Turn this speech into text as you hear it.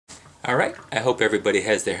Alright, I hope everybody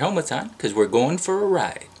has their helmets on, because we're going for a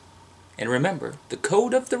ride. And remember, the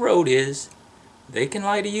code of the road is, they can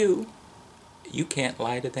lie to you, you can't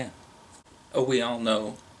lie to them. Oh, we all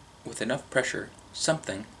know, with enough pressure,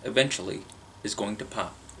 something, eventually, is going to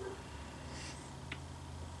pop.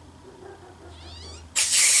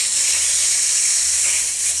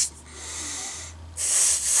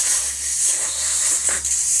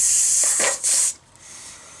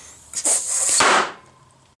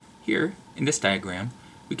 Here, in this diagram,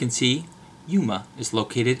 we can see Yuma is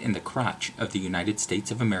located in the crotch of the United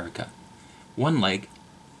States of America. One leg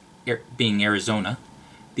being Arizona,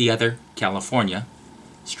 the other California.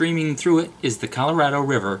 Streaming through it is the Colorado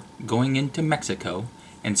River going into Mexico,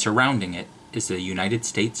 and surrounding it is the United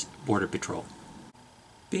States Border Patrol.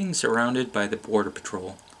 Being surrounded by the Border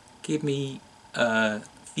Patrol gave me a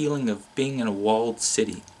feeling of being in a walled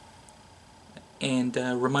city, and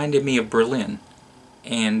reminded me of Berlin,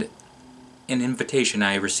 and an invitation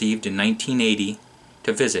I received in 1980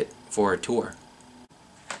 to visit for a tour.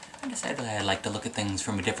 I decided I'd like to look at things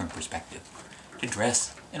from a different perspective, to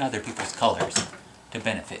dress in other people's colors, to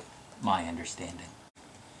benefit my understanding.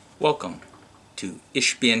 Welcome to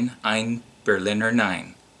Ich bin ein Berliner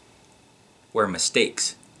Nein, where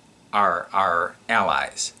mistakes are our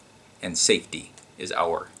allies and safety is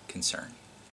our concern.